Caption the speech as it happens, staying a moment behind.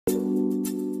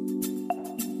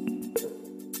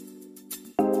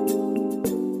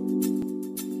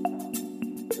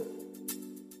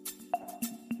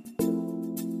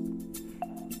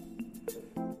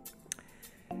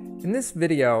In this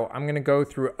video, I'm going to go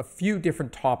through a few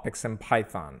different topics in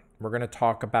Python. We're going to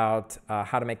talk about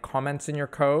how to make comments in your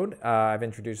code. I've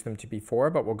introduced them to you before,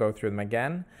 but we'll go through them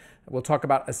again. We'll talk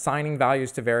about assigning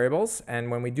values to variables,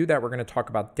 and when we do that, we're going to talk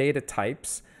about data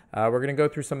types. We're going to go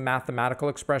through some mathematical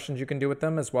expressions you can do with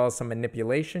them, as well as some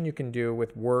manipulation you can do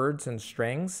with words and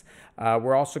strings.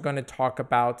 We're also going to talk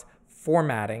about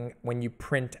formatting when you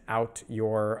print out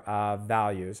your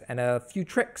values and a few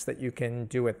tricks that you can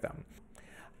do with them.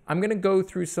 I'm going to go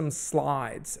through some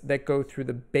slides that go through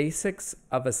the basics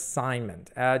of assignment,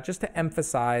 just to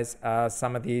emphasize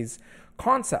some of these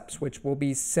concepts, which will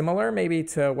be similar maybe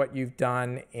to what you've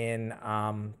done in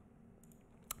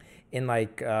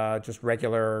just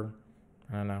regular,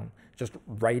 I don't know, just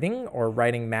writing or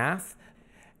writing math.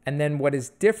 And then what is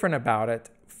different about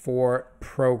it for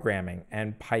programming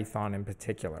and Python in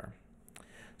particular.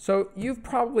 So you've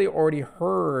probably already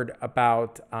heard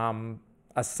about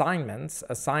assignments.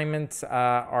 Assignments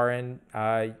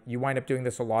you wind up doing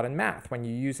this a lot in math. When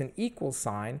you use an equal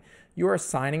sign, you are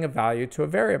assigning a value to a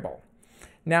variable.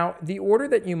 Now, the order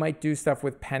that you might do stuff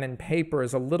with pen and paper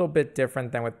is a little bit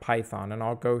different than with Python, and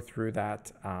I'll go through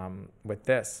that with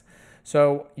this.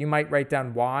 So you might write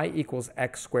down y equals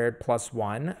x squared plus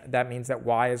 1. That means that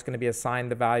y is going to be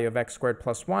assigned the value of x squared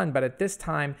plus 1, but at this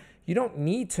time, you don't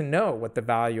need to know what the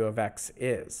value of x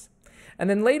is. And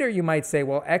then later you might say,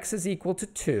 well, x is equal to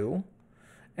 2,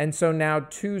 and so now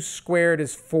 2 squared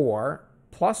is 4,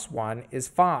 plus 1 is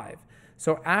 5.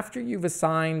 So after you've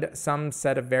assigned some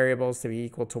set of variables to be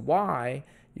equal to y,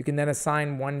 you can then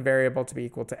assign one variable to be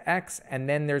equal to x, and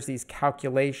then there's these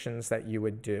calculations that you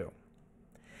would do.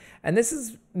 And this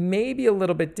is maybe a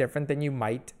little bit different than you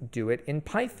might do it in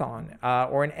Python,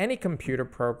 or in any computer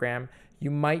program,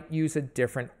 you might use a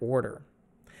different order.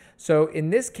 So in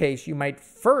this case, you might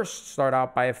first start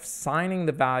out by assigning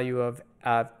the value of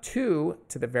 2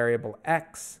 to the variable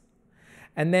x.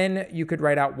 And then you could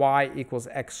write out y equals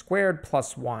x squared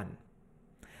plus 1.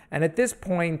 And at this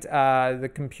point,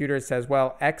 the computer says,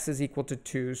 well, x is equal to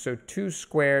 2, so 2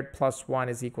 squared plus 1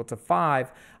 is equal to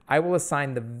 5. I will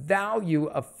assign the value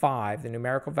of 5, the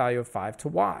numerical value of 5, to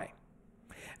y.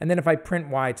 And then if I print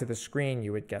y to the screen,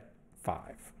 you would get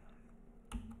 5.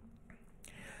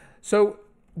 So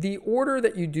the order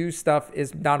that you do stuff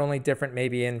is not only different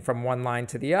maybe from one line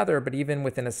to the other, but even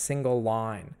within a single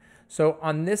line. So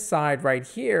on this side right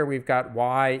here, we've got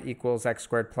y equals x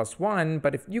squared plus 1,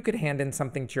 but if you could hand in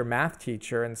something to your math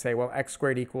teacher and say, well, x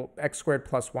squared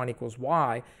plus 1 equals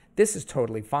y, this is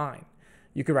totally fine.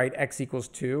 You could write x equals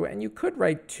 2, and you could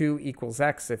write 2 equals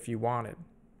x if you wanted.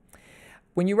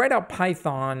 When you write out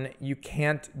Python, you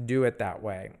can't do it that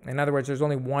way. In other words, there's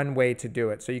only one way to do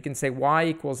it. So you can say y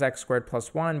equals x squared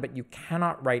plus 1, but you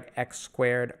cannot write x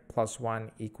squared plus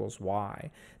 1 equals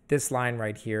y. This line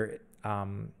right here,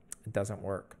 it doesn't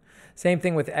work. Same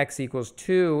thing with x equals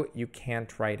 2, you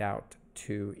can't write out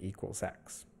 2 equals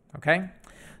x, okay?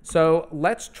 So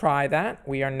let's try that.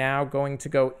 We are now going to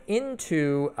go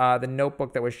into the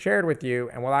notebook that was shared with you,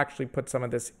 and we'll actually put some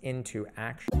of this into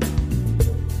action.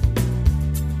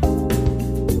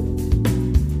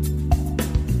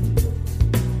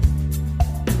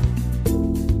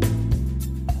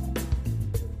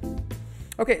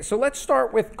 Okay, so let's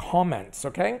start with comments,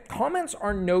 okay? Comments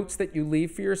are notes that you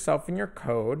leave for yourself in your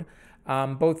code,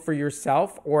 both for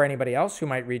yourself or anybody else who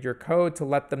might read your code to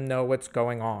let them know what's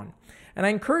going on. And I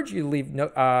encourage you to leave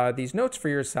these notes for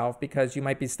yourself because you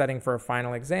might be studying for a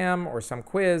final exam or some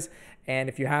quiz, and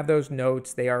if you have those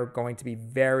notes, they are going to be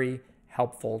very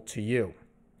helpful to you.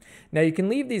 Now, you can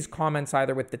leave these comments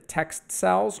either with the text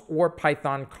cells or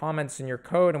Python comments in your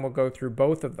code, and we'll go through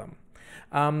both of them.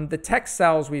 The text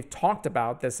cells, we've talked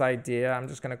about this idea. I'm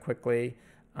just going to quickly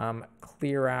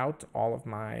clear out all of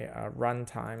my run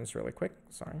times really quick.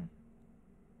 Sorry.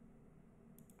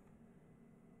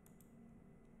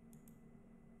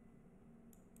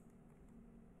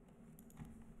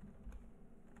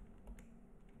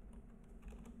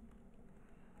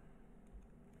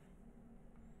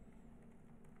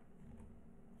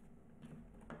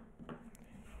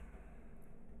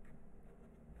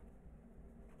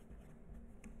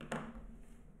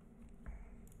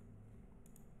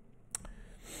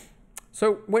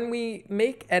 So when we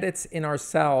make edits in our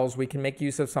cells, we can make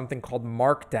use of something called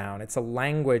Markdown. It's a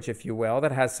language, if you will,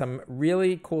 that has some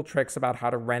really cool tricks about how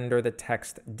to render the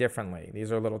text differently.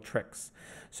 These are little tricks.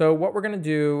 So what we're going to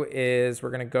do is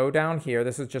we're going to go down here.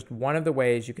 This is just one of the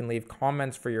ways you can leave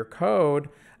comments for your code,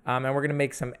 and we're going to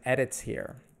make some edits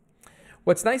here.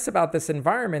 What's nice about this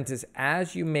environment is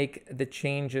as you make the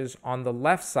changes on the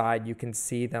left side, you can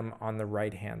see them on the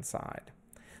right-hand side.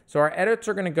 So our edits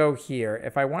are going to go here.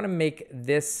 If I want to make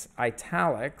this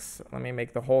italics, let me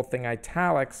make the whole thing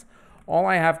italics. All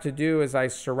I have to do is I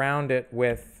surround it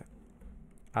with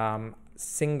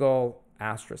single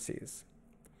asterisks.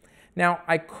 Now,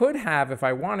 I could have, if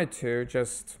I wanted to,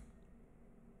 just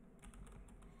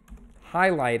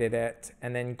highlighted it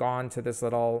and then gone to this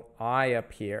little I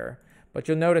up here. But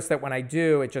you'll notice that when I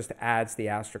do, it just adds the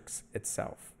asterisk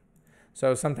itself.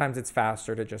 So sometimes it's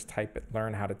faster to just type it,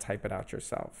 learn how to type it out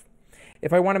yourself.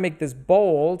 If I want to make this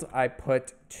bold, I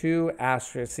put 2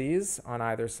 asterisks on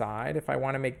either side. If I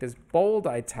want to make this bold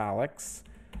italics,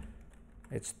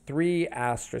 it's 3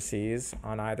 asterisks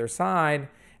on either side.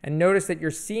 And notice that you're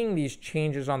seeing these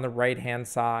changes on the right-hand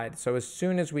side. So as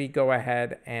soon as we go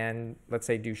ahead and, let's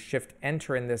say, do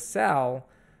Shift-Enter in this cell,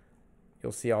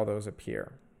 you'll see all those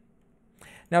appear.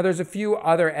 Now, there's a few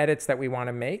other edits that we want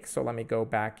to make, so let me go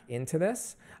back into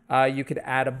this. You could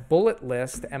add a bullet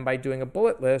list, and by doing a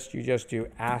bullet list, you just do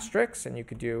asterisks, and you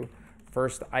could do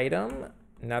first item,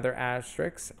 another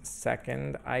asterisk,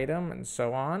 second item, and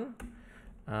so on.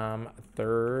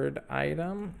 Third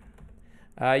item.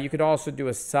 You could also do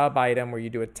a sub-item where you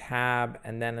do a tab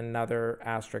and then another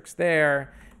asterisk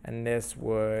there, and this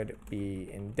would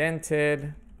be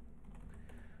indented.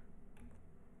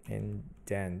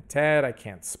 Indented, I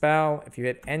can't spell. If you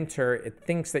hit enter, it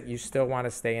thinks that you still want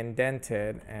to stay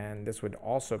indented, and this would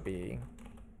also be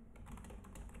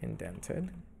indented,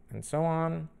 and so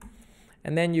on.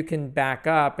 And then you can back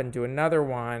up and do another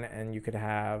one, and you could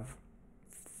have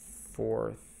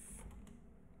fourth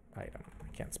item.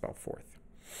 I can't spell fourth.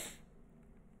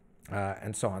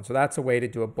 And so on. So that's a way to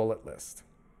do a bullet list.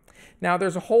 Now,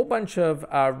 there's a whole bunch of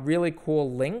really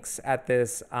cool links at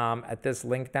this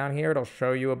link down here. It'll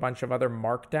show you a bunch of other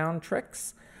markdown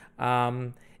tricks.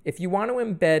 If you want to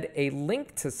embed a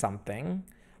link to something,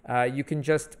 you can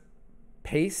just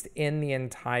paste in the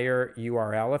entire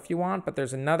URL if you want, but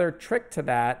there's another trick to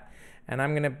that, and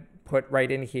I'm going to put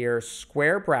right in here,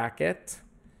 square bracket,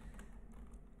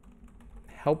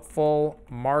 helpful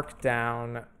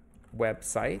markdown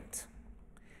website,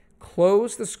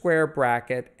 close the square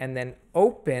bracket, and then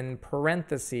open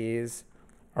parentheses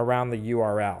around the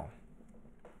URL.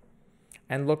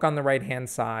 And look on the right-hand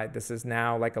side. This is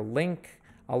now like a link.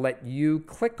 I'll let you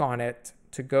click on it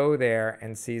to go there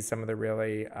and see some of the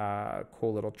really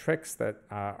cool little tricks that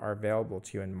are available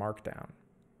to you in Markdown.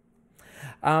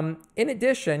 In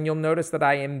addition, you'll notice that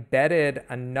I embedded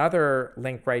another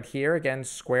link right here, again,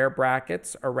 square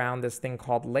brackets around this thing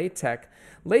called LaTeX.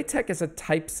 LaTeX is a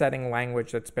typesetting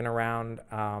language that's been around,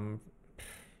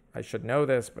 I should know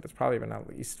this, but it's probably been at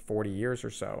least 40 years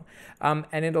or so.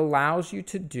 And it allows you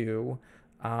to do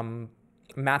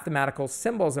mathematical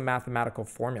symbols and mathematical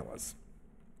formulas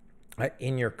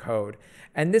in your code.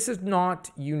 And this is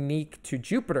not unique to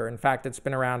Jupyter. In fact, it's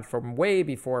been around from way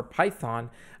before Python,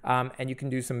 and you can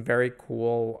do some very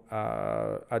cool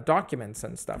documents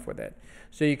and stuff with it.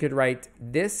 So you could write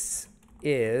this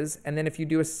is, and then if you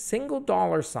do a single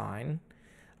 $,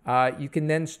 you can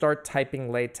then start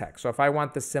typing LaTeX. So if I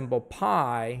want the symbol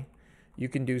pi, you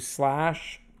can do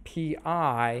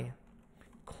 /pi,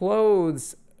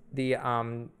 close the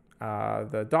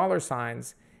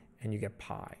 $, and you get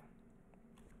pi.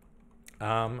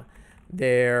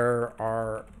 There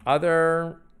are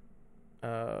other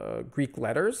Greek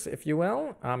letters, if you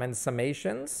will, and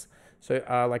summations. So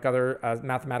like other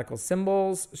mathematical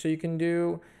symbols. So you can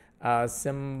do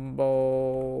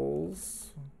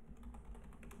symbols.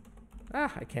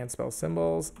 I can't spell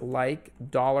symbols like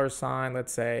 $,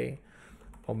 let's say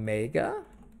omega,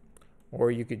 or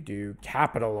you could do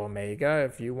capital omega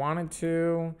if you wanted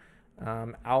to,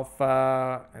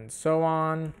 alpha, and so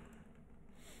on.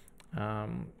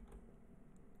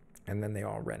 And then they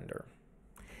all render.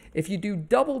 If you do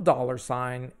double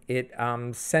 $, it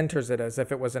centers it as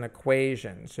if it was an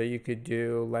equation. So you could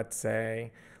do, let's see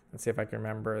if I can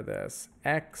remember this,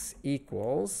 x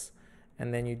equals,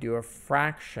 and then you do a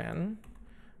fraction.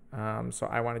 So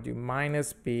I want to do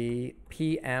minus b,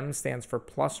 pm stands for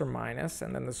plus or minus,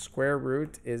 and then the square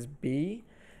root is b.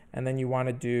 And then you want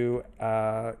to do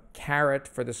caret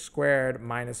for the squared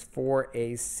minus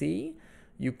 4ac.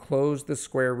 You close the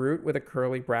square root with a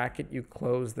curly bracket. You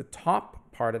close the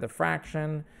top part of the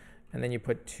fraction, and then you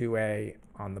put 2a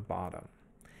on the bottom.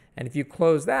 And if you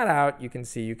close that out, you can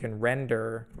see you can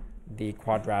render the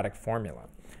quadratic formula.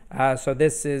 So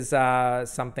this is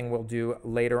something we'll do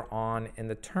later on in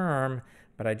the term,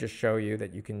 but I just show you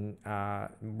that you can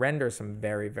render some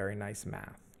very, very nice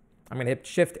math. I'm going to hit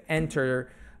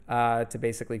Shift-Enter to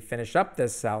basically finish up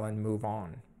this cell and move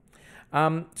on.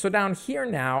 So down here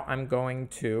now, I'm going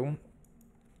to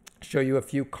show you a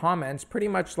few comments, pretty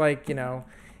much like, you know,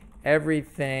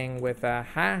 everything with a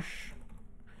hash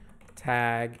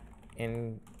tag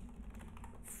in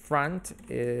front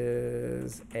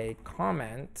is a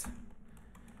comment,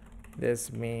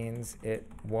 this means it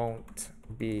won't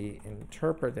be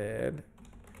interpreted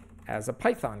as a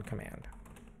Python command.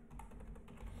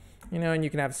 You know, and you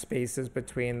can have spaces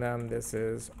between them. This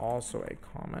is also a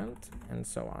comment, and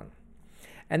so on.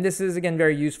 And this is, again,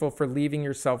 very useful for leaving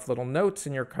yourself little notes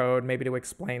in your code, maybe to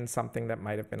explain something that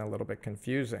might have been a little bit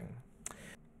confusing.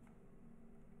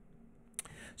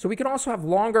 So we can also have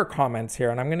longer comments here,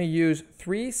 and I'm going to use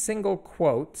 3 single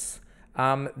quotes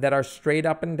that are straight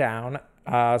up and down.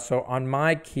 So on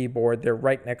my keyboard, they're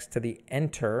right next to the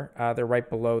enter. They're right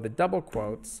below the double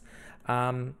quotes.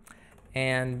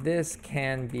 And this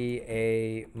can be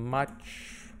a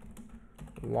much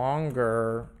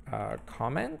longer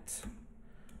comment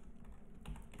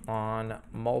on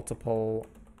multiple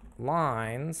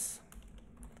lines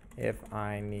if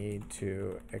I need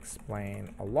to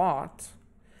explain a lot.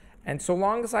 And so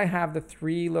long as I have the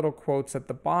 3 little quotes at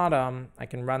the bottom, I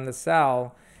can run the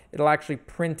cell. It'll actually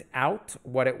print out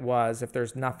what it was if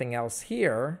there's nothing else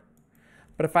here.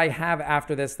 But if I have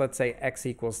after this, let's say x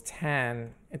equals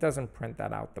 10, it doesn't print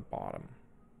that out the bottom.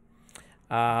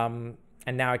 And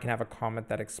now I can have a comment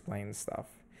that explains stuff.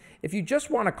 If you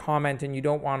just want a comment and you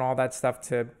don't want all that stuff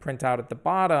to print out at the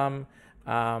bottom,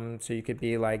 so you could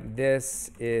be like,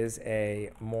 this is a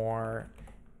more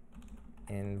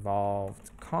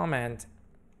involved comment.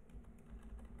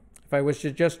 If I was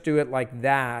to just do it like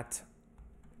that,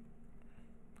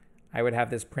 I would have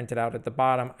this printed out at the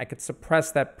bottom. I could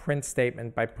suppress that print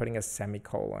statement by putting a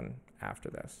semicolon after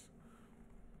this.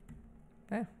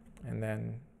 And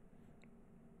then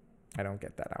I don't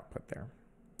get that output there.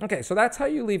 Okay, so that's how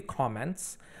you leave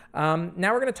comments. Now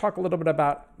we're going to talk a little bit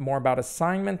more about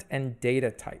assignment and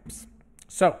data types.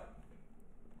 So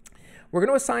we're going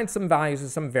to assign some values to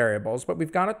some variables, but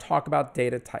we've got to talk about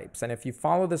data types. And if you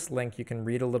follow this link, you can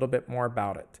read a little bit more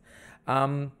about it.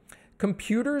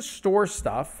 Computers store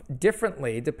stuff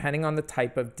differently depending on the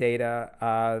type of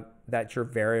data that your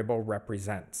variable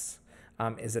represents.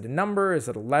 Is it a number? Is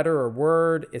it a letter or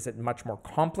word? Is it much more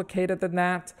complicated than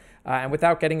that? And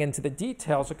without getting into the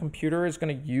details, a computer is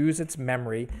going to use its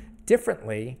memory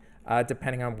differently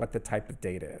depending on what the type of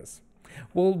data is.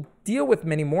 We'll deal with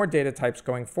many more data types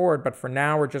going forward, but for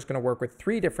now we're just going to work with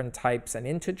 3 different types: an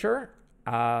integer,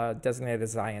 designated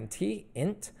as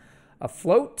int, a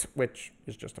float, which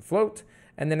is just a float,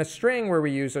 and then a string where we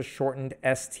use a shortened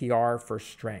str for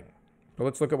string. So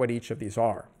let's look at what each of these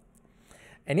are.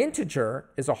 An integer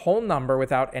is a whole number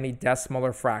without any decimal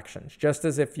or fractions, just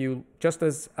as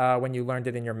when you learned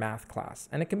it in your math class,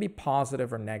 and it can be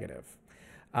positive or negative.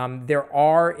 There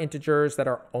are integers that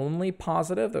are only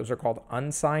positive. Those are called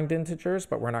unsigned integers,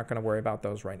 but we're not going to worry about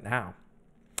those right now.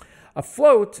 A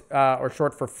float, or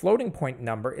short for floating point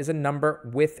number, is a number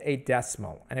with a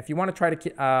decimal. And if you want to try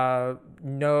to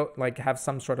have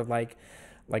some sort of like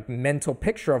mental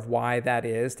picture of why that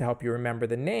is to help you remember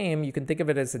the name, you can think of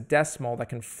it as a decimal that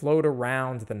can float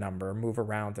around the number, move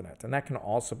around in it. And that can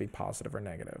also be positive or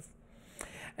negative.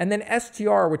 And then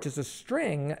str, which is a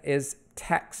string, is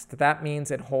text. That means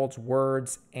it holds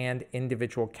words and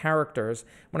individual characters.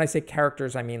 When I say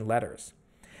characters, I mean letters.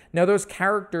 Now, those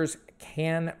characters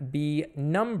can be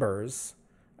numbers,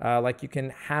 like you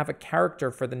can have a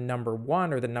character for the number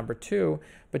 1 or the number 2,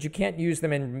 but you can't use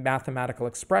them in mathematical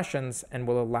expressions, and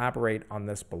we'll elaborate on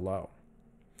this below.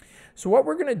 So what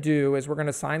we're going to do is we're going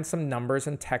to assign some numbers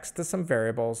and text to some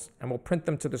variables, and we'll print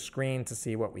them to the screen to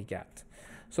see what we get.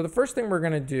 So the first thing we're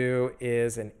going to do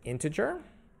is an integer,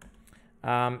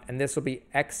 and this will be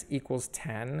x equals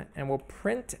 10, and we'll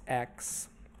print x.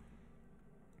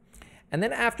 And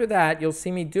then after that, you'll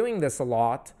see me doing this a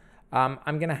lot. I'm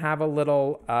going to have a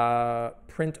little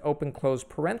print open close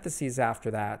parentheses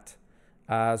after that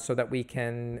so that we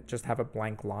can just have a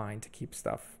blank line to keep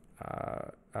stuff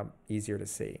easier to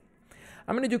see.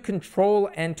 I'm going to do Control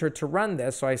Enter to run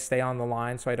this so I stay on the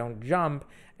line so I don't jump,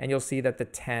 and you'll see that the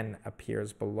 10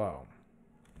 appears below.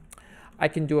 I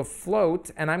can do a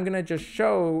float, and I'm going to just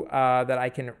show that I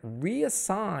can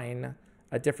reassign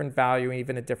a different value,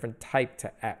 even a different type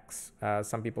to x.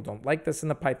 Some people don't like this in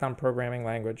the Python programming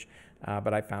language,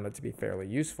 but I found it to be fairly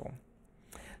useful.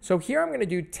 So here I'm going to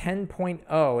do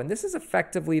 10.0, and this is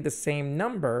effectively the same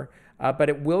number, but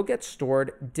it will get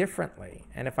stored differently.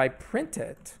 And if I print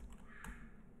it,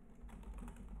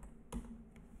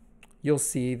 you'll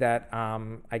see that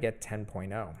I get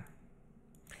 10.0.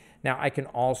 Now I can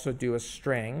also do a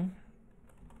string.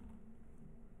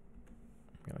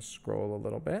 I'm going to scroll a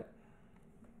little bit.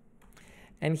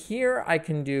 And here I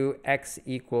can do x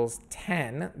equals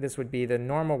 10. This would be the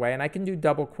normal way. And I can do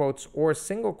double quotes or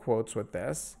single quotes with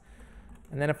this.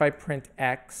 And then if I print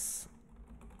x,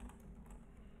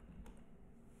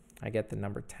 I get the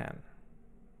number 10.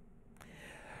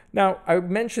 Now, I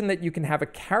mentioned that you can have a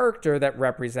character that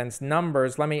represents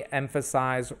numbers. Let me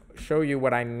emphasize, show you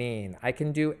what I mean. I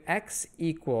can do x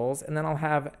equals, and then I'll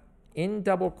have in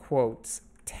double quotes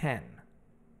 10.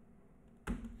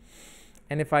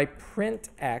 And if I print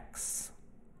x,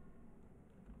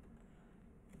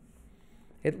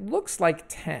 it looks like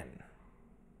 10.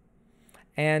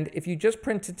 And if you just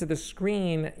print it to the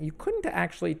screen, you couldn't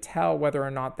actually tell whether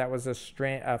or not that was a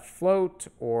string, a float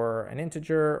or an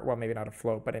integer. Well, maybe not a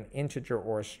float, but an integer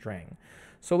or a string.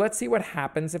 So let's see what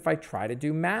happens if I try to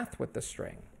do math with the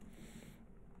string.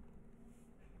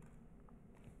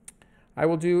 I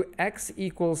will do x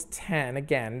equals 10.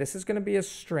 Again, this is going to be a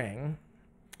string.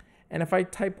 And if I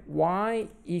type y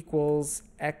equals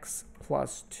x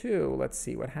plus 2, let's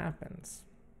see what happens.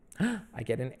 I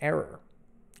get an error.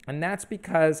 And that's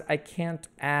because I can't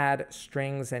add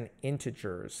strings and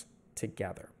integers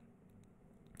together.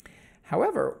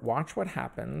 However, watch what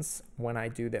happens when I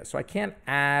do this. So I can't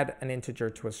add an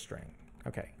integer to a string.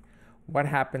 Okay, what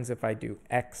happens if I do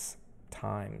x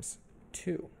times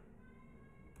 2?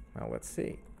 Well, let's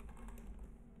see.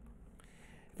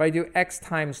 If I do x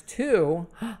times 2,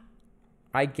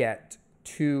 I get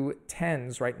two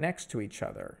 10s right next to each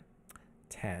other.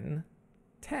 10,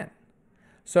 10.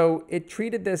 So it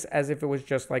treated this as if it was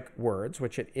just like words,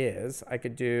 which it is. I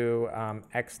could do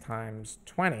x times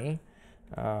 20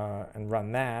 and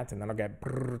run that, and then I'll get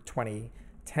 20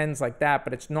 10s like that,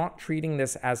 but it's not treating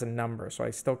this as a number, so I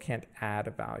still can't add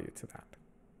a value to that.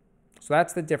 So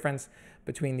that's the difference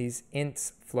between these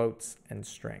ints, floats, and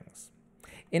strings.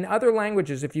 In other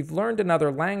languages, if you've learned another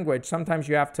language, sometimes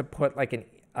you have to put like an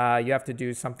you have to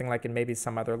do something like in maybe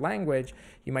some other language.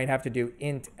 You might have to do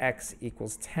int x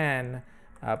equals 10,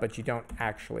 but you don't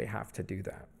actually have to do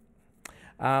that.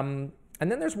 And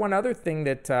then there's one other thing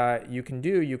that you can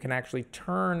do. You can actually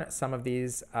turn some of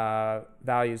these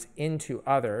values into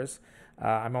others.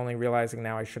 I'm only realizing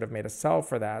now I should have made a cell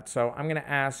for that. So I'm going to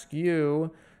ask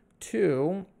you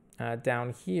to,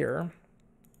 down here,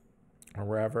 or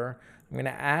wherever, I'm going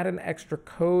to add an extra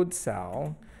code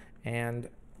cell, and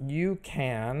you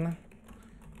can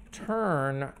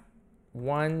turn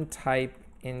one type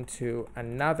into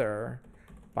another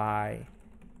by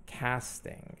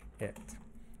casting it.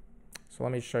 So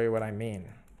let me show you what I mean.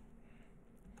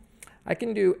 I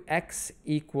can do x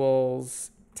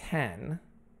equals 10,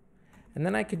 and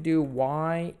then I could do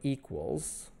y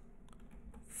equals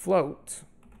float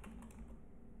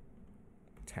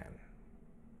 10.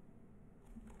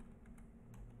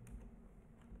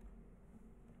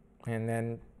 And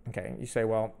then, okay, you say,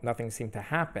 well, nothing seemed to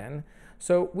happen.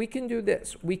 So we can do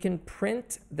this. We can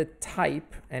print the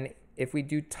type, and if we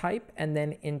do type and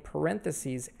then in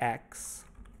parentheses x,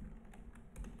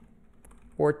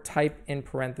 or type in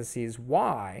parentheses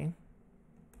y,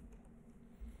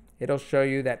 it'll show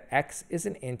you that x is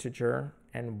an integer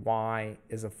and y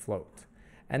is a float.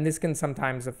 And this can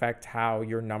sometimes affect how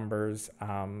your numbers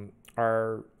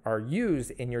are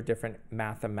used in your different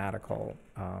mathematical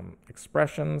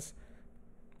expressions.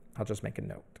 I'll just make a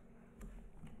note.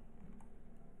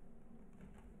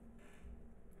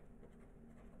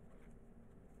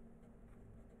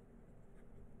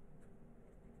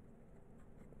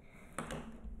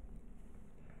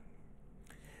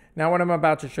 Now what I'm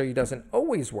about to show you doesn't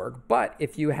always work, but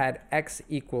if you had x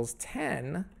equals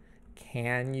 10,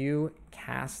 can you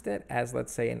cast it as,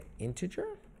 let's say, an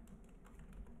integer?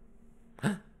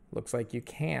 Looks like you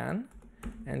can.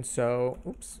 And so,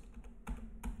 oops.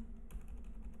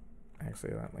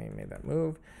 Actually, let me make that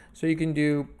move. So you can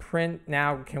do print.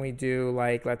 Now, can we do,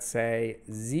 like, let's say,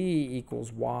 z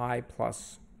equals y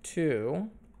plus 2.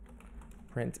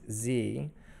 Print z.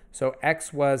 So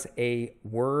x was a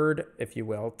word, if you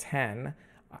will, 10.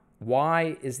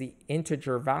 Y is the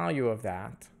integer value of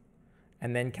that.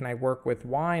 And then can I work with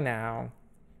y now?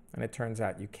 And it turns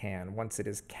out you can once it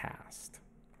is cast.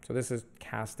 So this is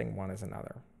casting one as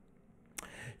another.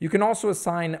 You can also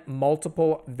assign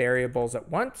multiple variables at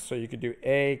once. So you could do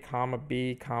a comma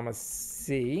b comma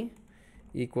c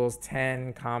equals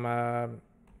 10 comma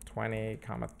 20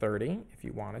 comma 30 if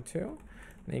you wanted to. And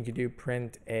then you could do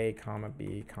print a comma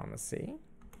b comma c.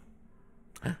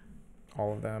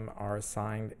 All of them are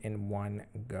assigned in one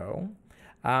go.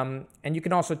 And you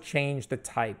can also change the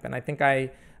type. And I think I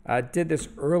did this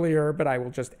earlier, but I will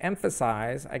just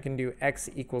emphasize. I can do x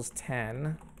equals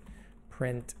 10,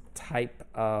 print type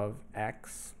of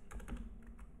x.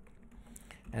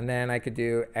 And then I could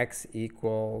do x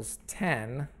equals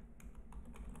 10,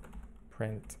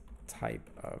 print type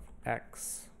of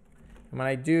x. And when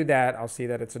I do that, I'll see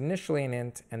that it's initially an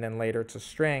int, and then later it's a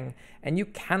string. And you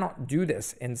cannot do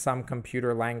this in some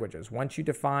computer languages. Once you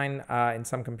define in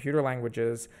some computer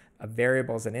languages a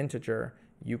variable as an integer,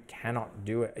 you cannot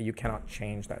do it. You cannot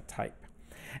change that type.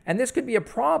 And this could be a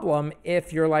problem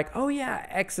if you're like, oh yeah,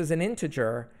 x is an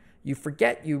integer. You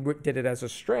forget you did it as a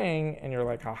string, and you're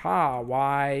like, haha,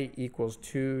 y equals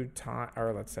 2 times,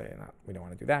 or let's say, we don't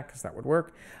want to do that because that would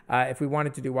work. If we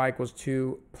wanted to do y equals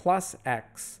 2 plus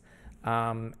x,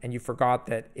 and you forgot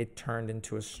that it turned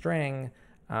into a string,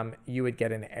 you would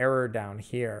get an error down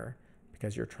here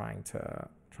because you're trying to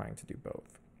do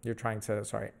both. You're trying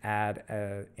to, add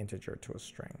an integer to a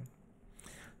string.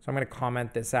 So I'm going to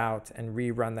comment this out and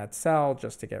rerun that cell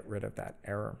just to get rid of that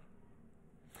error.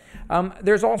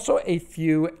 There's also a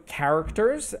few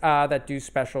characters that do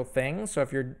special things. So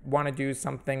if you want to do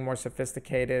something more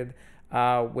sophisticated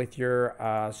with your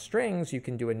strings, you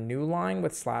can do a new line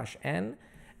with /n,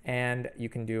 and you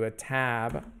can do a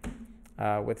tab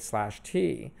with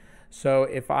 /t. So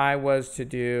if I was to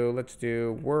do, let's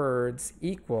do words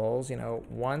equals,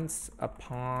 once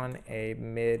upon a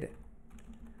midnight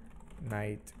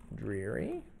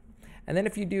dreary. And then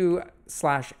if you do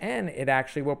 /n, it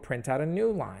actually will print out a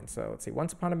new line. So let's see,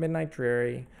 once upon a midnight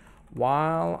dreary,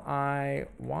 while I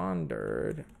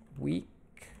wandered weak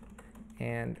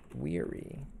and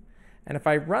weary. And if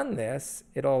I run this,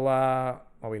 it'll, well,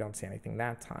 we don't see anything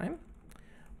that time.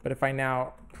 But if I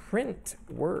now print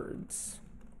words,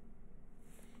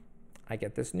 I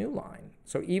get this new line.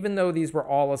 So even though these were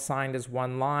all assigned as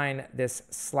one line, this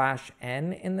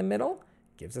 /n in the middle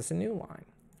gives us a new line.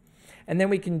 And then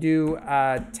we can do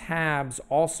tabs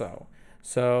also.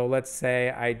 So let's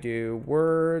say I do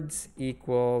words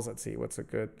equals, let's see, what's a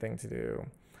good thing to do?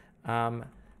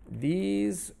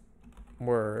 These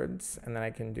words, and then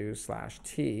I can do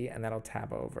 /t, and that'll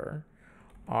tab over,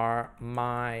 are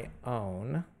my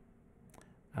own.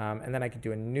 And then I could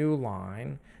do a new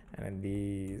line, and then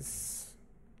these,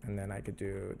 and then I could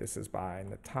do, this is by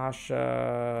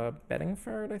Natasha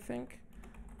Bedingford, I think.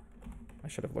 I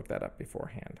should have looked that up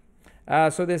beforehand.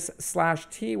 So this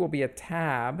 /t will be a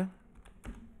tab,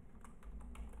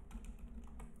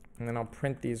 and then I'll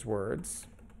print these words.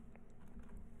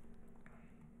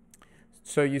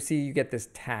 So you see you get this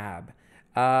tab.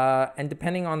 And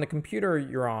depending on the computer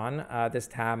you're on, this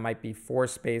tab might be 4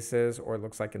 spaces, or it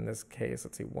looks like in this case,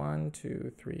 let's see, 1,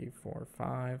 2, 3, 4,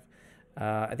 5.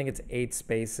 I think it's 8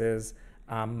 spaces,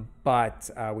 but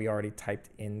we already typed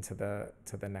into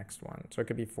the next one. So it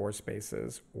could be 4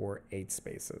 spaces or 8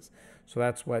 spaces. So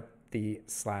that's what the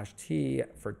 /t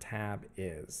for tab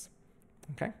is.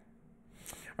 Okay.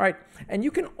 All right, and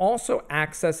you can also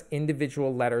access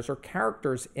individual letters or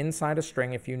characters inside a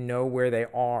string if you know where they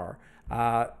are.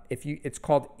 It's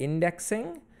called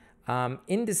indexing.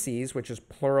 Indices, which is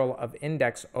plural of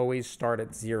index, always start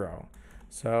at 0.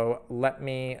 So let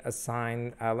me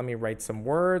write some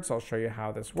words. I'll show you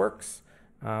how this works.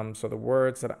 So the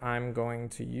words that I'm going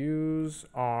to use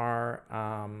are,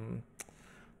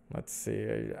 let's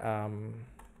see,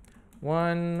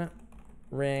 1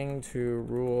 ring to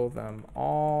rule them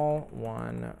all,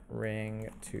 1 ring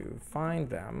to find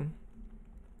them.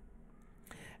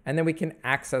 And then we can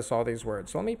access all these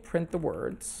words. So let me print the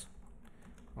words.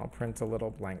 I'll print a little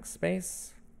blank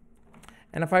space.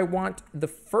 And if I want the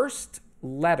first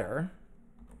letter,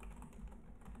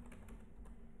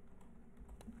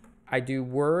 I do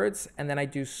words, and then I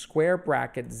do square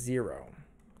bracket 0.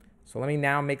 So let me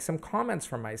now make some comments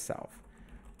for myself.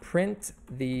 Print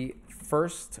the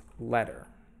first letter.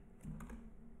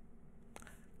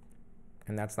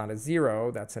 And that's not a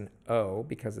 0, that's an O,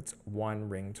 because it's 1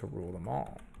 ring to rule them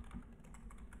all.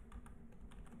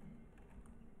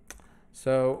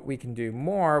 So we can do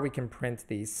more. We can print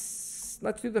these.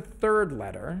 Let's do the third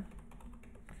letter.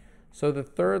 So the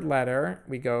third letter,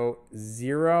 we go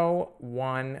 0,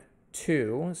 1,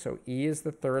 2. So E is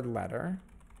the third letter.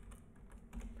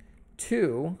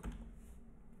 2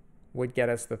 would get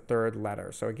us the third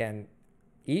letter. So again,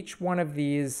 each one of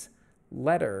these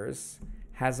letters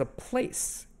has a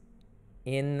place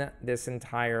in this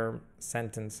entire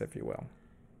sentence, if you will.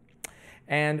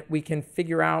 And we can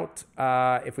figure out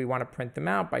if we want to print them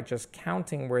out by just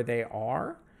counting where they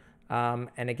are.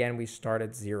 And again, we start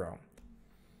at 0.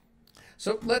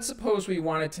 So let's suppose we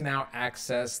wanted to now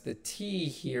access the T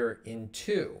here in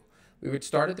 2. We would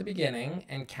start at the beginning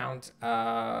and count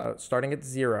starting at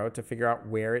 0 to figure out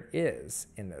where it is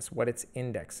in this, what its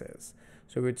index is.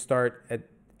 So we would start at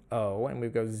O, and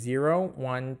we'd go 0,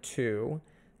 1, 2,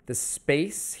 The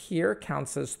space here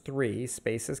counts as 3.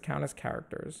 Spaces count as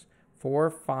characters. 4,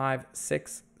 5,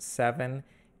 6, 7,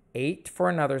 8 for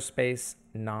another space,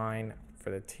 9 for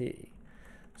the T.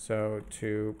 So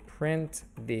to print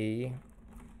the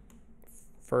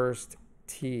first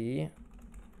T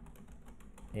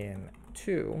in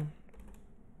 2,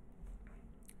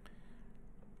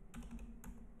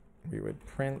 we would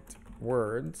print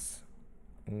words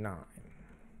 9.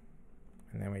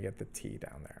 And then we get the T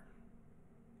down there.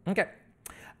 Okay.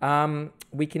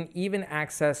 We can even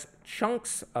access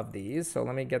chunks of these. So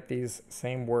let me get these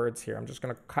same words here. I'm just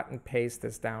going to cut and paste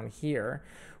this down here.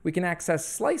 We can access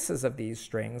slices of these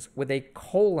strings with a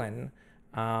colon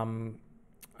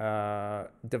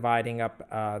dividing up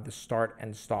the start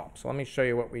and stop. So let me show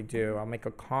you what we do. I'll make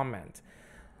a comment.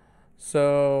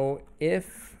 So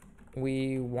if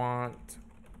we want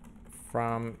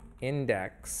from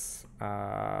index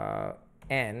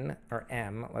n or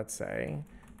m, let's say,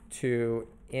 to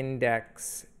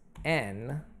index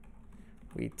n,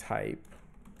 we type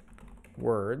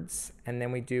words, and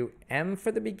then we do m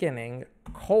for the beginning,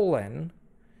 colon,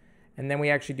 and then we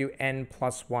actually do n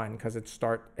plus 1 because it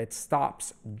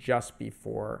stops just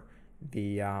before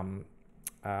the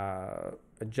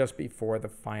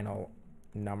final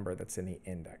number that's in the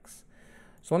index.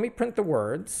 So let me print the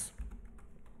words.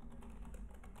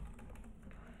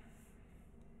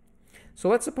 So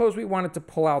let's suppose we wanted to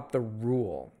pull out the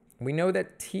rule. We know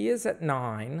that T is at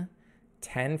 9,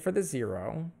 10 for the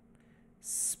 0,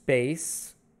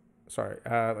 space,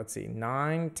 let's see,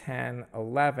 9, 10,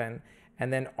 11,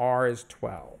 and then R is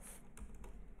 12.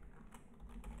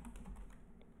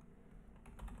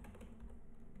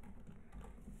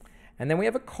 And then we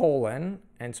have a colon,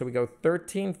 and so we go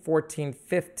 13, 14,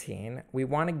 15. We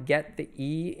want to get the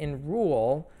E in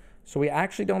rule, so we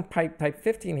actually don't type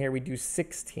 15 here, we do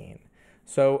 16.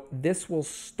 So this will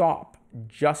stop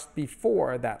just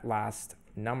before that last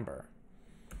number.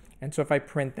 And so if I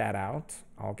print that out,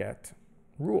 I'll get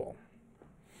rule.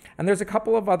 And there's a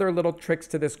couple of other little tricks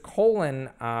to this colon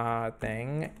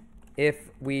thing. If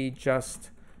we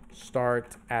just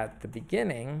start at the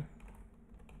beginning,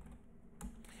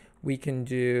 we can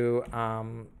do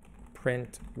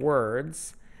print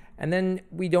words. And then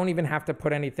we don't even have to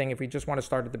put anything. If we just want to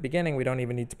start at the beginning, we don't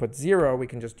even need to put 0. We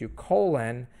can just do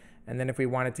colon. And then if we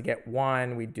wanted to get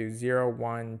 1, we do 0,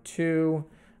 1, 2.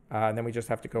 And then we just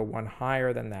have to go 1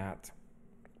 higher than that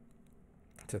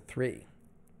to 3.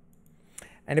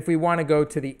 And if we want to go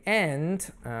to the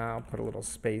end, I'll put a little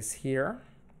space here.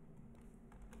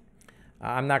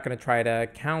 I'm not going to try to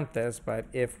count this, but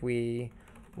if we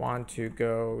want to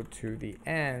go to the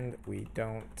end, we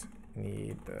don't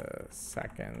need the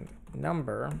second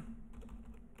number.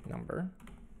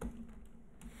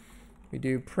 We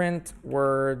do print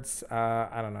words,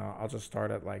 I don't know, I'll just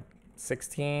start at like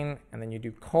 16, and then you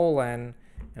do colon,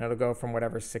 and it'll go from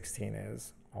whatever 16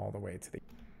 is all the way to the.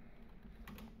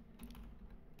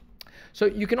 So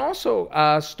you can also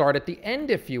start at the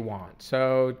end if you want.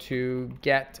 So to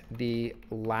get the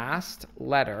last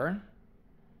letter,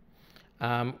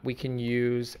 we can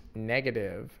use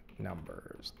negative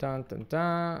numbers. Dun, dun,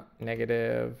 dun,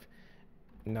 negative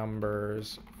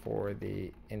numbers for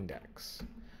the index.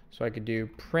 So I could do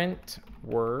print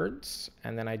words,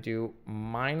 and then I do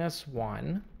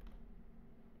 -1,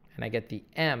 and I get the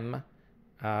M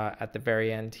at the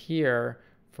very end here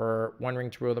for 1 ring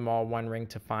to rule them all, 1 ring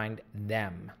to find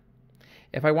them.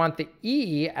 If I want the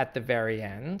E at the very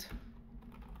end,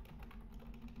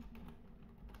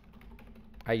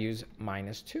 I use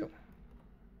 -2.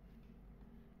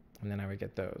 And then I would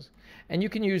get those. And you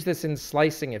can use this in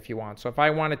slicing if you want. So if I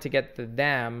wanted to get the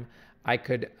them, I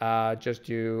could just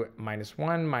do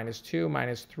 -1, -2,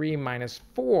 -3,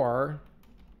 -4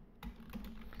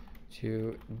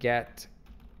 to get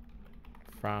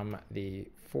from the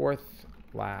fourth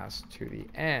last to the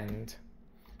end.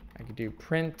 I could do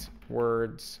print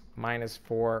words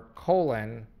 -4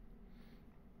 colon,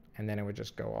 and then it would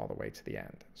just go all the way to the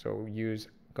end. So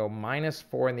go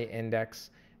 -4 in the index,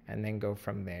 and then go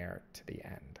from there to the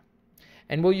end.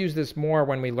 And we'll use this more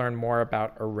when we learn more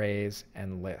about arrays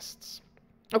and lists.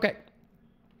 Okay,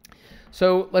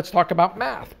 so let's talk about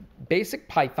math. Basic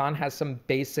Python has some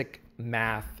basic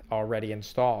math already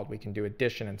installed. We can do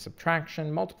addition and subtraction,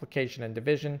 multiplication and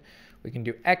division. We can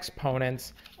do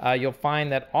exponents. You'll find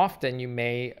that often you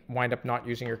may wind up not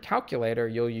using your calculator.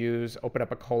 You'll open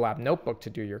up a Colab notebook to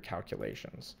do your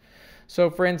calculations. So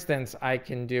for instance,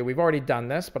 we've already done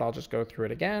this, but I'll just go through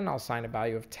it again. I'll assign a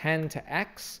value of 10 to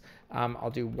x.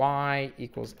 I'll do y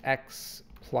equals x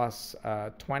plus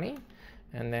 20.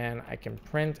 And then I can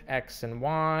print x and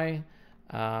y.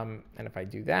 And if I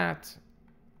do that,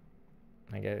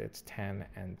 I get it's 10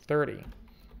 and 30.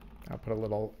 I'll put a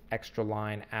little extra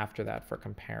line after that for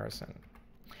comparison.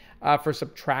 For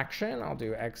subtraction, I'll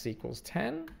do x equals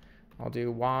 10. I'll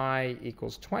do y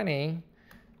equals 20.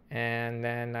 And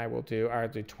then I'll do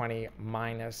 20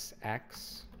 minus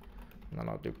x. And then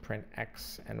I'll do print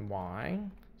x and y.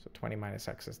 So 20 minus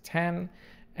x is 10.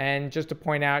 And just to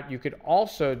point out, you could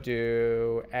also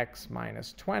do x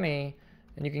minus 20,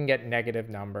 and you can get negative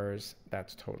numbers.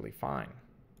 That's totally fine.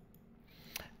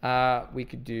 We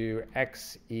could do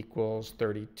x equals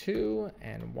 32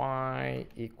 and y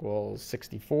equals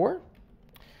 64.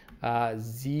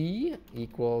 Z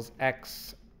equals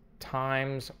x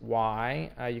times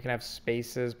y. You can have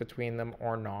spaces between them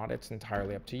or not. It's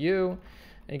entirely up to you.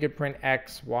 And you could print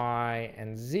x, y,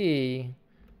 and z.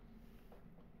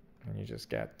 And you just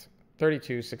get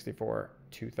 32, 64,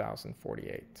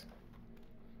 2048.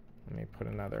 Let me put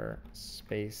another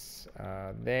space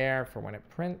there for when it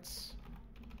prints.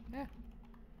 Yeah.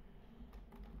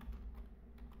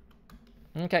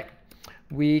 Okay.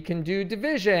 We can do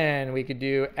division. We could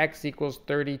do x equals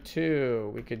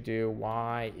 32. We could do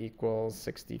y equals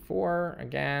 64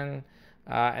 again.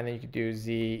 And then you could do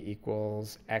z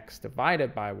equals x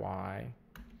divided by y.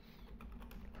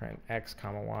 Print x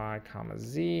comma y comma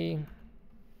z.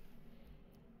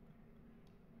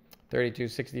 32,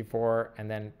 64, and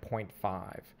then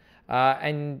 0.5.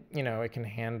 And, you know, it can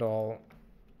handle,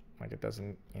 like it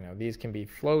doesn't, you know, these can be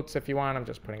floats if you want. I'm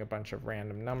just putting a bunch of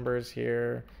random numbers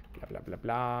here, blah, blah, blah,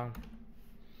 blah.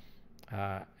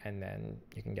 And then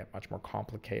you can get much more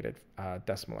complicated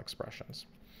decimal expressions.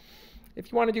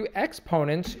 If you want to do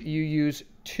exponents, you use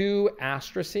 2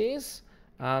 asterisks.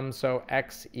 So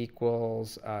x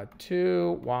equals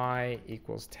 2, y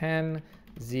equals 10,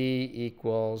 z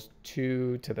equals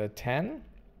 2 to the 10.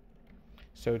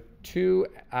 So 2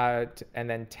 and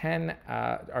then 10,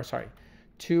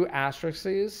 2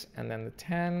 asterisks and then the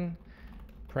 10.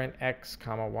 Print x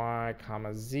comma y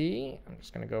comma z. I'm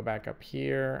just going to go back up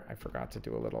here. I forgot to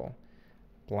do a little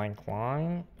blank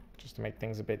line just to make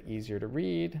things a bit easier to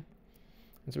read.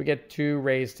 And so we get 2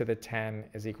 raised to the 10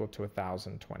 is equal to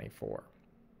 1024.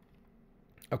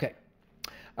 Okay.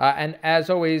 And as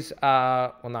always,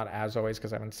 well, not as always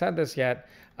because I haven't said this yet,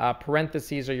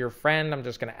 parentheses are your friend. I'm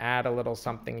just going to add a little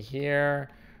something here.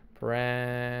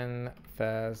 Parentheses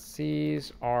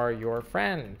are your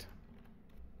friend.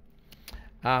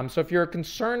 So if you're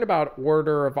concerned about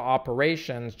order of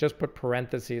operations, just put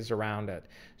parentheses around it.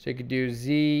 So you could do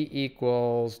z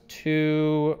equals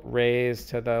 2 raised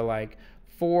to the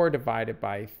 4 divided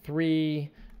by 3.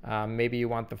 Maybe you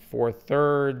want the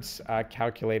 4/3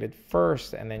 calculated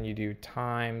first, and then you do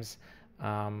times,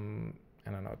 I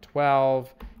don't know,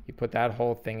 12. You put that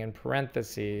whole thing in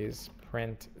parentheses,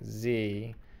 print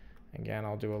z. Again,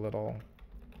 I'll do a little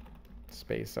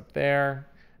space up there.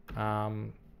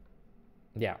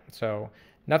 Yeah, so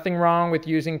nothing wrong with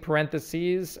using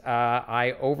parentheses.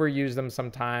 I overuse them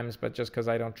sometimes, but just because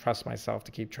I don't trust myself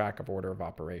to keep track of order of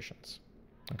operations.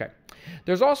 Okay.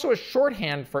 There's also a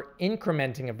shorthand for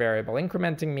incrementing a variable.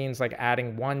 Incrementing means like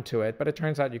adding 1 to it, but it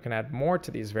turns out you can add more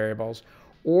to these variables,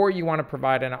 or you want to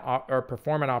provide or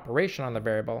perform an operation on the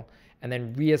variable and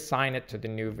then reassign it to the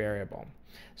new variable.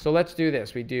 So let's do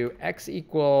this. We do x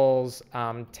equals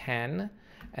 10,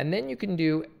 and then you can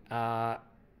do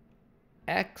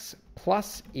x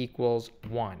plus equals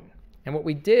 1. And what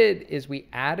we did is we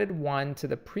added 1 to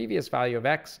the previous value of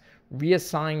x,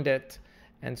 reassigned it,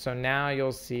 and so now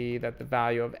you'll see that the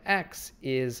value of x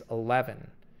is 11.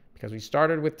 Because we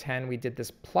started with 10, we did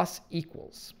this plus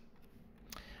equals.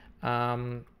 Let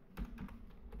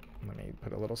me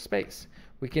put a little space.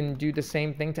 We can do the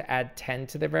same thing to add 10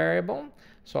 to the variable.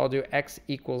 So I'll do x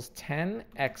equals 10,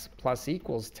 x plus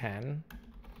equals 10.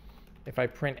 If I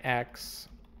print x,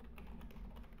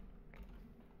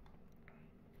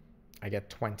 I get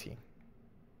 20.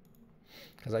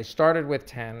 Because I started with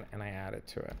 10 and I added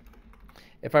to it.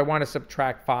 If I want to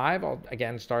subtract 5, I'll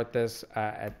again start this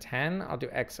at 10. I'll do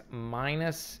x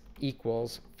minus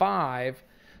equals 5.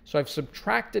 So I've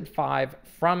subtracted 5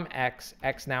 from x.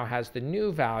 X now has the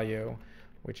new value,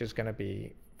 which is going to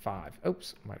be 5.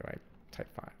 Oops, why do I type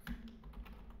 5?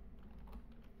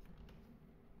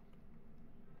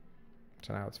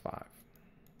 So now it's 5.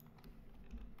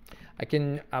 I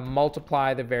can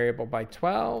multiply the variable by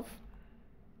 12.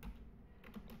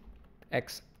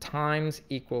 X times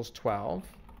equals 12.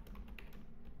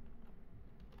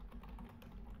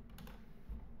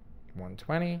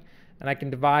 120. And I can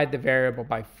divide the variable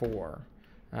by 4.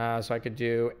 So I could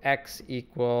do x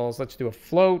equals, let's do a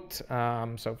float.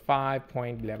 So 5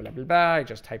 point blah, blah, blah, blah. I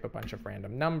just type a bunch of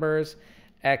random numbers.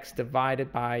 X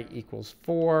divided by equals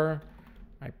 4.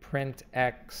 I print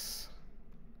x,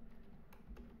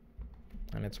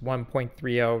 and it's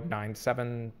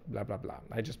 1.3097, blah, blah, blah.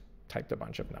 I just typed a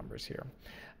bunch of numbers here.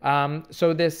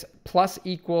 So this plus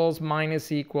equals,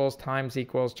 minus equals, times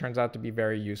equals turns out to be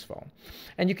very useful.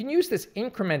 And you can use this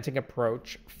incrementing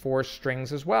approach for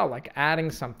strings as well, like adding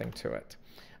something to it.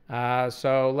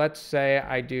 So let's say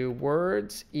I do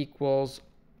words equals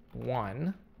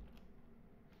 1.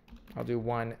 I'll do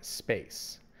 1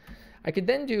 space. I could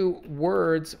then do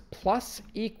words plus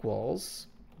equals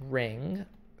ring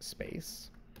space.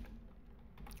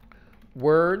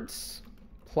 Words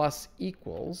plus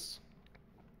equals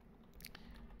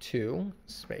 2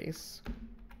 space.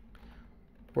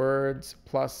 Words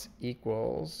plus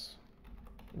equals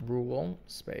rule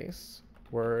space.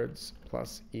 Words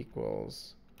plus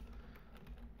equals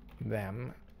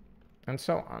them, and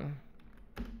so on.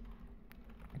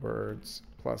 Words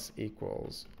plus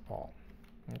equals all.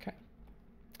 Okay.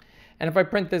 And if I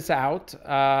print this out,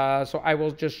 so I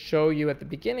will just show you at the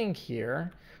beginning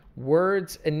here,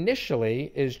 words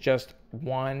initially is just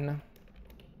one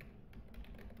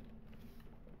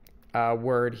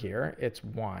word here. It's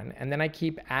 1. And then I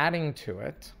keep adding to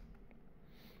it,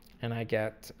 and I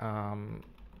get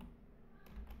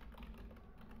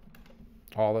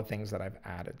all the things that I've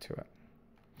added to it.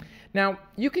 Now,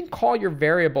 you can call your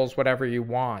variables whatever you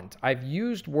want. I've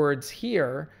used words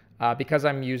here because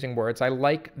I'm using words. I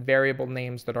like variable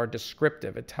names that are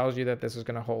descriptive. It tells you that this is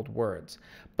going to hold words.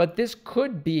 But this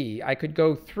could be, I could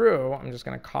go through, I'm just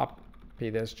going to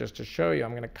copy this just to show you.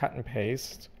 I'm going to cut and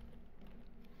paste.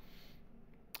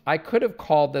 I could have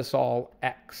called this all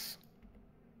x.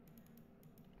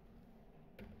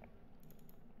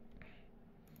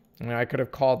 And I could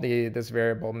have called this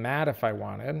variable mat if I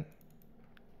wanted.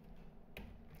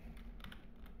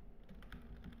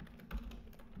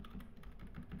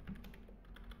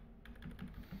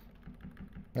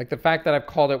 Like the fact that I've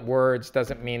called it words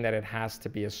doesn't mean that it has to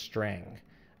be a string.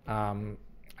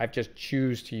 I've just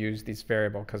choose to use this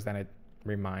variable because then it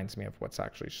reminds me of what's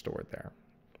actually stored there.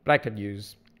 But I could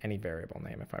use any variable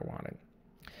name if I wanted.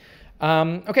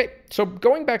 Okay, so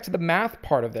going back to the math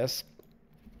part of this,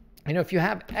 you know, if you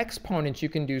have exponents, you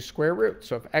can do square root.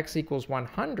 So if x equals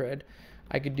 100,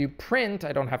 I could do print.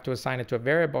 I don't have to assign it to a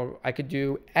variable. I could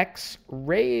do x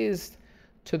raised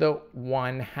to the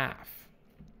 1/2.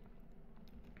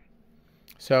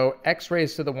 So x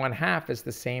raised to the 1/2 is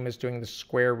the same as doing the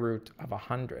square root of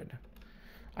 100.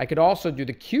 I could also do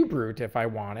the cube root if I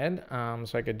wanted.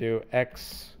 So I could do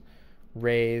x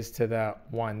raised to the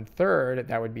 1/3.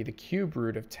 That would be the cube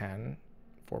root of 10,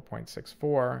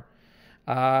 4.64.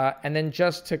 And then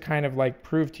just to kind of like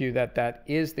prove to you that that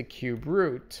is the cube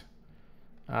root,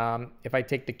 if I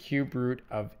take the cube root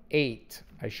of 8,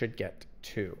 I should get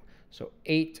 2. So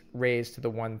 8 raised to the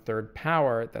 1/3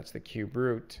 power, that's the cube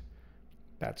root,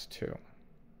 that's 2.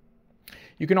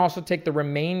 You can also take the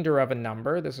remainder of a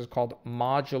number. This is called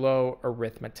modulo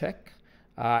arithmetic,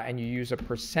 and you use a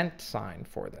percent sign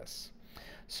for this.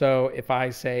 So if I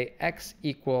say x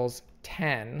equals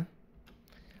 10,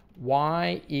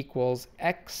 y equals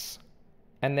x,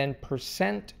 and then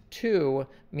percent 2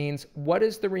 means what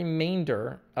is the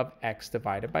remainder of x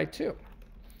divided by 2?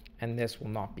 And this will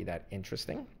not be that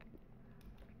interesting,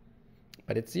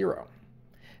 but it's 0.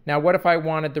 Now, what if I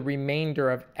wanted the remainder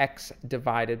of x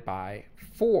divided by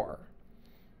 4?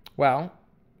 Well,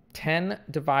 10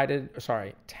 divided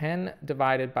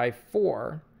by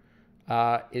 4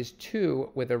 is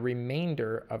 2 with a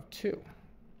remainder of 2.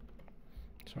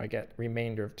 So I get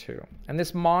remainder of 2. And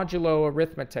this modulo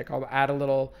arithmetic, I'll add a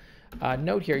little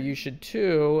note here. You should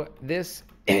too. This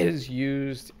is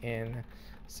used in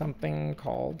something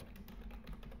called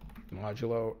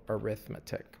modulo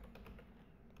arithmetic.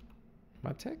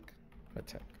 There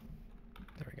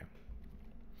we go.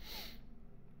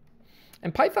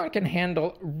 And Python can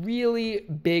handle really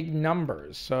big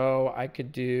numbers. So I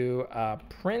could do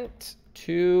print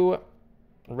 2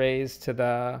 raised to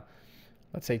the,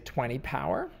 let's say, 20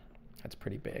 power. That's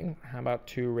pretty big. How about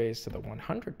 2 raised to the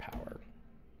 100 power?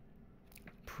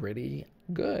 Pretty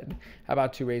good. How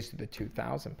about 2 raised to the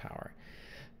 2000 power?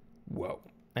 Whoa.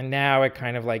 And now it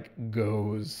kind of like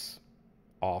goes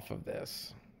off of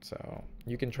this. So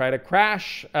you can try to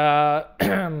crash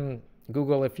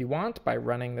Google if you want by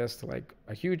running this to like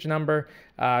a huge number.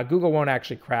 Google won't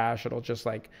actually crash. It'll just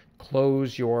like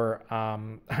close your,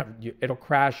 it'll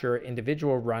crash your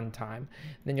individual runtime.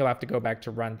 Then you'll have to go back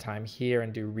to runtime here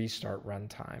and do restart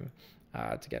runtime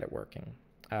to get it working.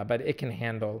 But it can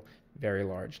handle very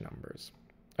large numbers.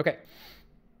 Okay.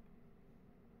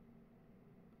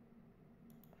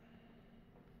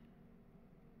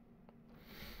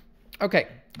 Okay,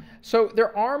 So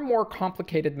there are more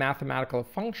complicated mathematical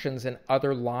functions in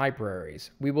other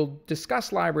libraries. We will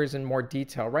discuss libraries in more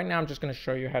detail. Right now, I'm just going to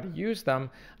show you how to use them.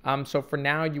 So for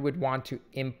now, you would want to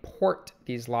import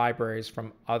these libraries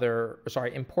from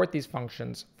import these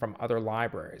functions from other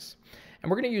libraries. And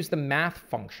we're going to use the math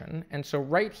function. And so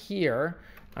right here,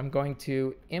 I'm going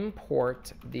to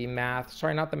import the math,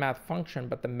 not the math function,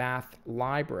 but the math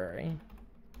library.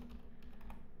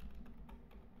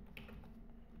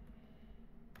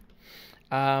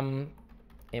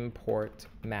 Import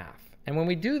math. And when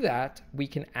we do that, we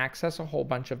can access a whole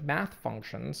bunch of math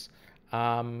functions.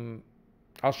 I'll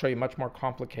show you much more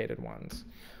complicated ones.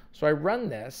 So I run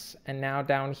this, and now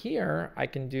down here, I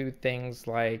can do things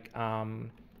like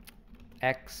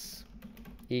x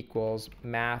equals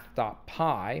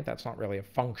math.pi. That's not really a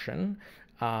function.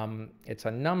 It's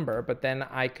a number, but then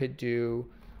I could do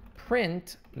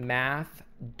print math.sign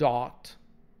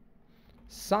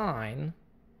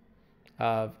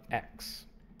of x.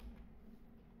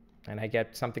 And I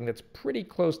get something that's pretty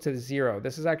close to 0.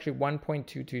 This is actually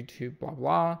 1.222 blah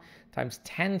blah times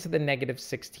 10 to the negative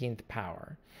 16th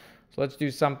power. So let's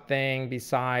do something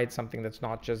besides something that's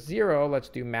not just 0. Let's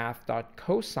do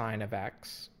math.cosine of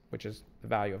x, which is the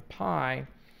value of pi, and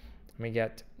we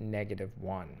get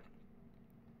 -1.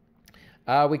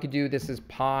 We could do this as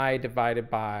pi divided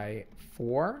by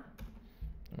 4.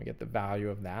 And we get the value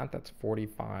of that. That's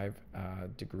 45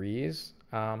 degrees.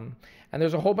 And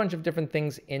there's a whole bunch of different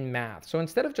things in math. So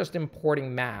instead of just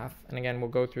importing math, and again, we'll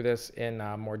go through this in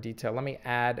more detail, let me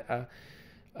add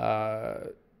a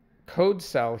code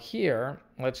cell here.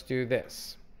 Let's do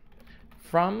this.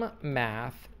 From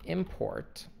math,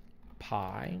 import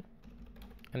pi,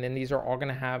 and then these are all going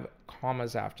to have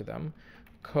commas after them,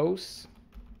 cos,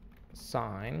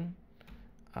 sine,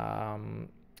 and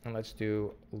let's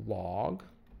do log,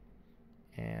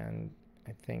 and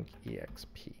I think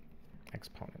exp,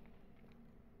 exponent.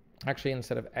 Actually,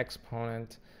 instead of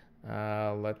exponent,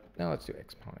 let's do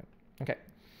exponent. Okay,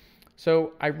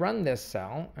 so I run this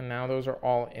cell, and now those are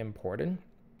all imported.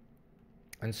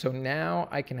 And so now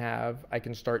I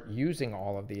can start using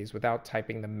all of these without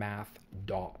typing the math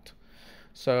dot.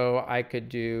 So I could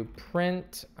do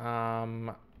print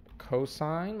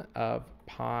cosine of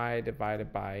pi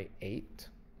divided by 8.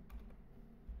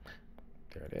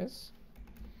 There it is.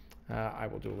 I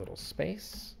will do a little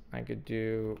space. I could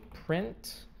do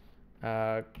print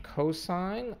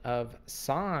cosine of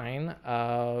sine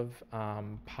of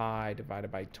pi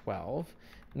divided by 12.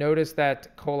 Notice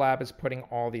that Colab is putting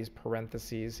all these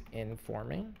parentheses in for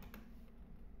me.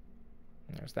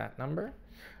 There's that number.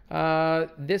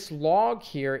 This log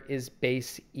here is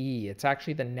base E. It's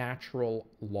actually the natural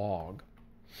log.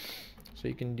 So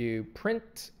you can do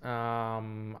print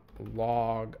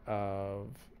log of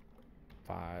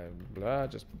 5, blah,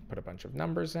 just put a bunch of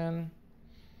numbers in.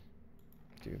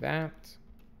 Do that.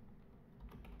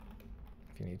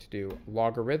 If you need to do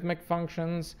logarithmic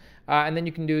functions. And then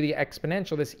you can do the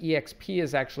exponential. This exp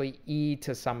is actually e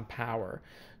to some power.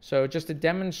 So just to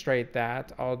demonstrate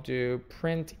that, I'll do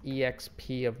print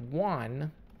exp of 1.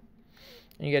 And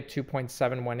you get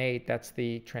 2.718. That's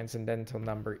the transcendental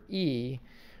number e.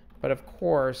 But of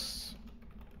course,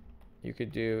 you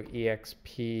could do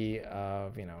exp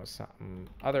of, some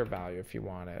other value if you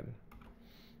wanted.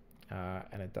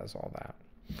 And it does all that.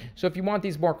 So if you want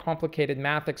these more complicated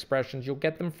math expressions, you'll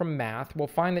get them from math. We'll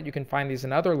find that you can find these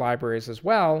in other libraries as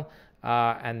well.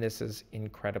 And this is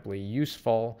incredibly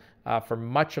useful for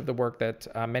much of the work that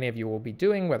many of you will be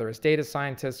doing, whether it's data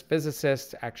scientists,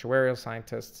 physicists, actuarial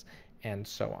scientists, and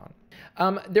so on.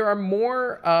 There are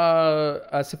more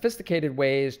sophisticated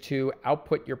ways to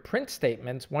output your print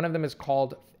statements. One of them is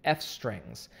called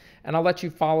f-strings. And I'll let you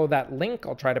follow that link.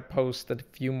 I'll try to post a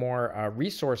few more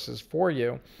resources for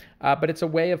you. But it's a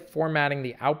way of formatting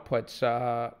the outputs,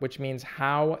 which means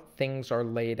how things are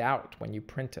laid out when you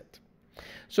print it.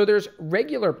 So there's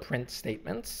regular print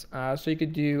statements. So you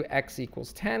could do x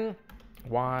equals 10,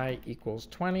 y equals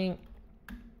 20.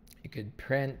 You could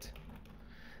print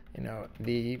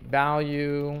the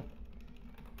value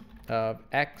of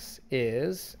x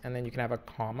is, and then you can have a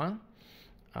comma,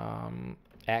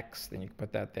 x, then you can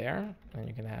put that there, and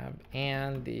you can have,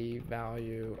 and the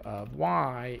value of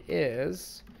y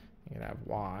is, you can have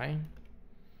y,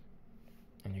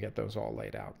 and you get those all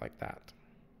laid out like that.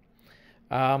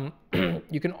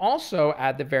 You can also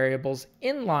add the variables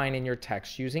inline in your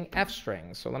text using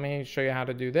f-strings. So let me show you how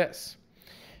to do this.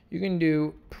 You can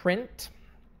do print,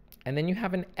 and then you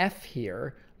have an F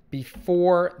here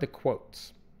before the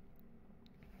quotes.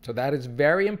 So that is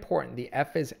very important. The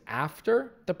F is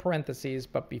after the parentheses,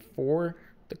 but before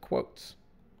the quotes.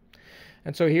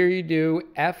 And so here you do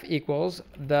f equals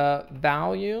the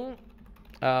value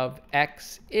of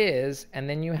x is, and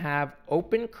then you have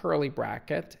open curly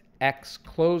bracket, x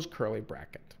close curly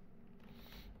bracket.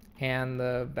 And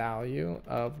the value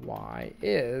of y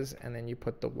is, and then you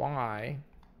put the y,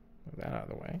 move that out of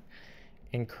the way,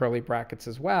 in curly brackets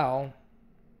as well.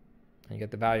 And you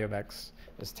get the value of x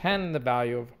is 10, the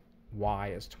value of y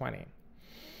is 20. And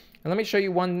let me show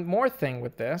you one more thing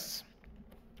with this.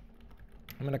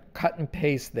 I'm going to cut and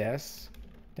paste this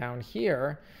down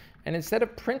here. And instead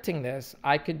of printing this,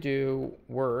 I could do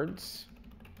words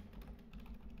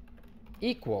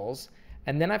equals,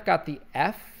 and then I've got the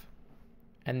f,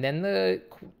 and then the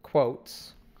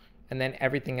quotes, and then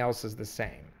everything else is the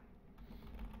same.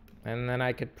 And then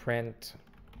I could print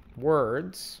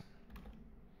words,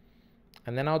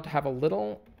 and then I'll have a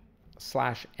little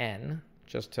 /n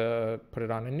just to put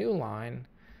it on a new line,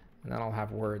 and then I'll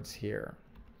have words here.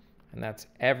 And that's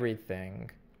everything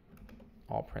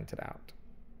all printed out.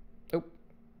 Oh,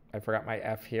 I forgot my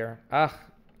F here. Ugh,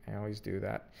 I always do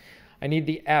that. I need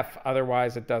the F,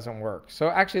 otherwise it doesn't work. So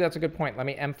actually that's a good point. Let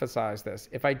me emphasize this.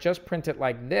 If I just print it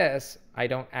like this, I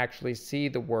don't actually see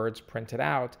the words printed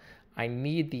out. I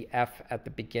need the F at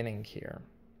the beginning here.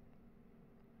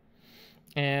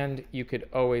 And you could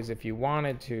always, if you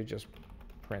wanted to, just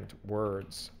print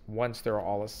words once they're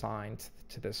all assigned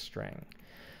to this string.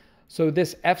 So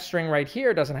this F string right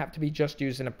here doesn't have to be just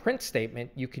used in a print statement.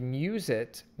 You can use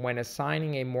it when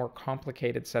assigning a more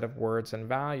complicated set of words and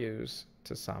values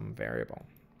to some variable.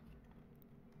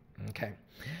 Okay.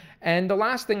 And the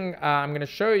last thing I'm going to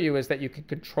show you is that you can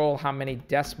control how many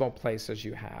decimal places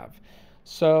you have.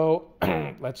 So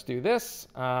let's do this.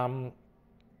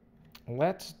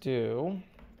 Let's do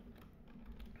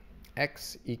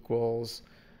x equals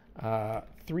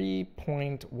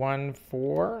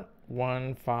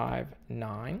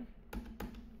 3.14159,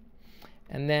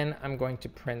 and then I'm going to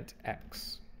print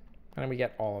x, and then we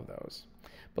get all of those.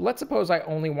 But let's suppose I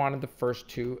only wanted the first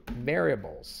two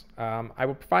variables. I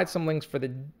will provide some links for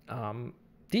the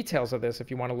details of this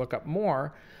if you want to look up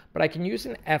more, but I can use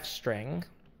an f string.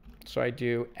 So I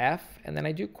do f, and then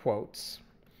I do quotes,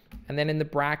 and then in the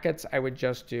brackets I would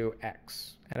just do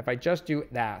x. And if I just do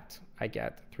that, I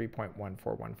get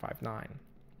 3.14159.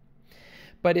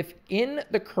 But if in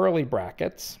the curly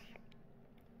brackets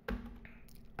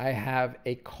I have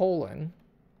a colon,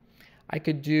 I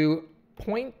could do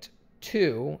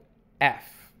 0.2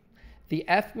 f. The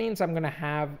f means I'm going to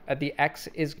have, the x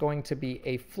is going to be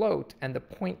a float, and the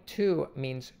 0.2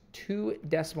 means 2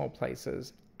 decimal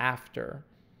places after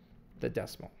the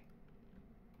decimal.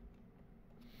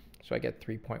 So I get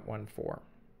 3.14.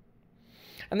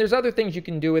 And there's other things you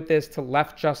can do with this to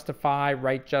left justify,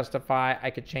 right justify. I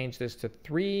could change this to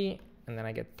 3, and then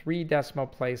I get 3 decimal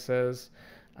places.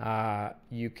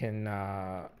 You can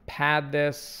pad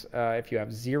this if you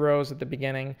have zeros at the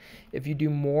beginning. If you do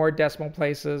more decimal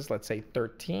places, let's say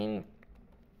 13,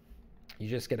 you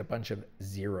just get a bunch of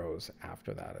zeros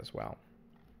after that as well.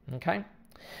 Okay?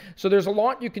 So there's a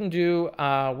lot you can do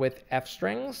with F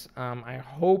strings. I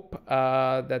hope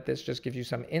that this just gives you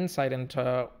some insight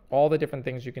into all the different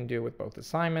things you can do with both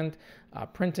assignment,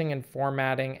 printing, and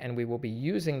formatting, and we will be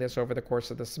using this over the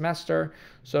course of the semester.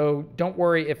 So don't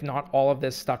worry if not all of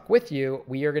this stuck with you.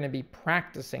 We are going to be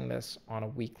practicing this on a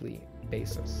weekly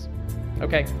basis.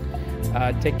 Okay,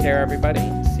 take care, everybody.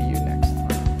 See